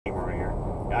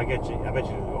Yeah, I get you. I bet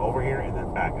you go over here and then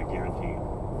back. I guarantee you.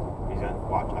 He's gonna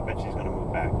watch. I bet she's gonna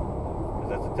move back. Because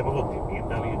that's a typical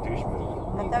BMW douche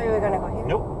move. I thought you were gonna go here.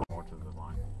 Nope. More to the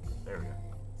line. There we go.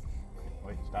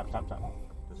 Wait, stop.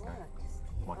 This guy.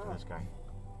 Watching this guy.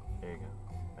 There you go.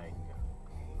 There you go.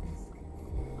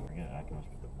 Forget it. I can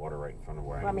just put the water right in front of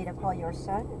where I Want me to call your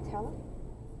son and tell him?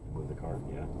 Move the car,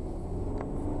 yeah.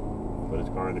 Put his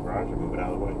car in the garage and move it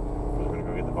out of the way. We're gonna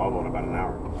go get the Volvo in about an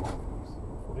hour.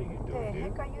 What are you doing, What the dude?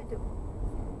 heck are you doing?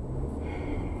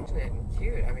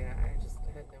 Cute. I mean, I just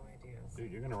had no idea. Dude,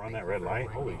 you're gonna run that red light?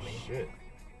 Holy shit.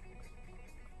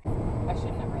 I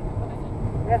shouldn't have read that, but I did.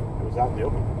 Yeah, it was out in the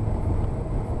open.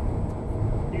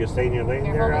 You can stay in your lane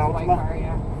Careful there, this white car, Altima.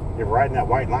 yeah. You're riding that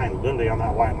white line, literally on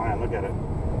that white line. Look at it.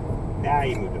 Now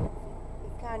you moved it. You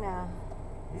kinda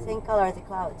same color as the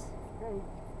clouds.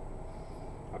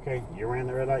 Okay, you ran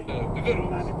the red light. You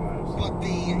 95s. But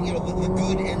the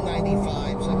good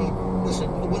N95s. I mean, listen,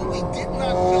 when we did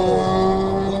not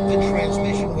know what the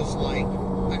transmission was like,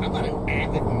 I'm not an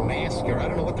avid masker. I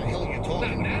don't know what the hell you're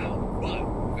talking about. Not now, but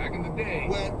back in the day.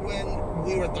 When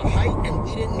we were at the height and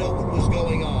we didn't know what was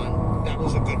going on, that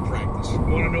was a good practice. You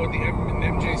want to know what the M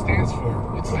and MJ stands for?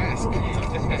 It's mask.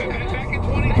 Back in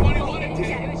 2021, it did.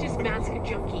 Yeah, it was just mask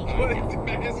junkie. What?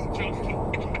 Mask junkie.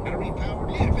 Battery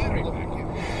powered? Yeah, battery pack.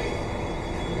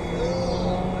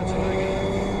 That's what I got.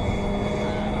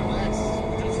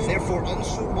 Therefore,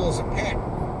 unsuitable as a pet.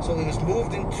 So he was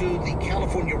moved into the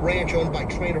California ranch owned by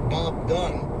trainer Bob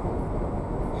Dunn.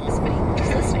 Somebody is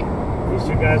listening. These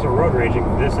two guys are road raging.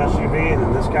 This SUV and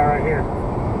then this guy right here.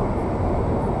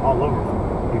 All over.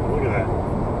 Look at that.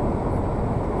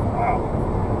 Wow.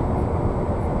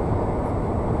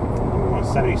 Number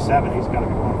 177. He's got to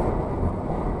be one.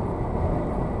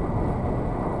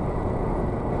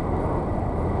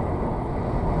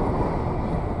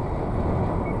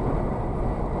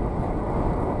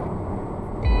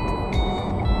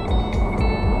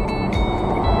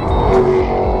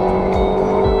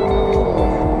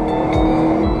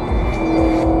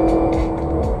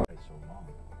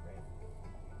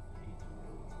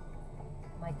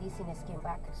 My dizziness came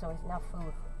back, so it's not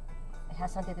food. It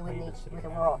has something to do with nature, with the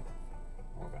world.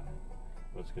 More about it.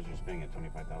 Well, it's because you're spinning at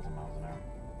 25,000 miles an hour.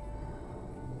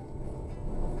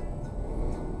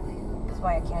 That's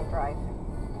why I can't drive.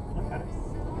 Okay.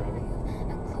 Driving.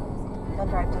 Don't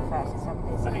drive too fast.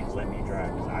 Honey, let me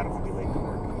drive because I don't want to be late to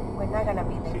work. We're not gonna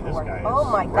be late See, for this work. guy is Oh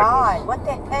my reckless. God! What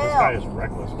the hell? This guy is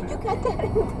reckless, man. Did you get that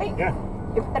invite? Yeah.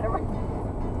 You better.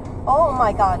 Oh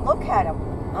my God! Look at him.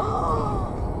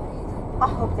 I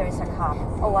hope there is a cop.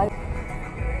 Oh, I.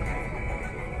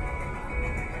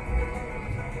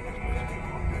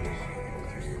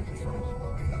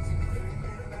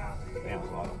 Man, there's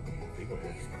a lot of people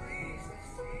here.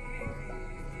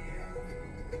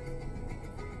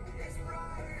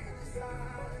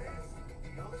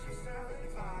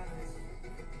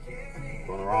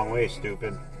 Going the wrong way,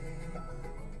 stupid.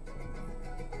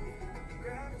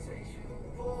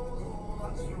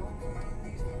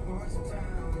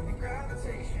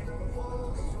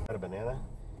 Got a banana.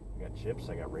 I got chips.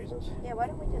 I got raisins. Yeah, why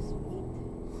don't we just eat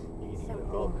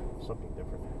Something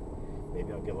different.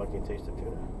 Maybe I'll get lucky and taste the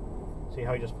tuna. See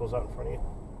how he just pulls out in front of you?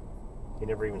 He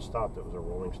never even stopped. It was a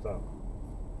rolling stop.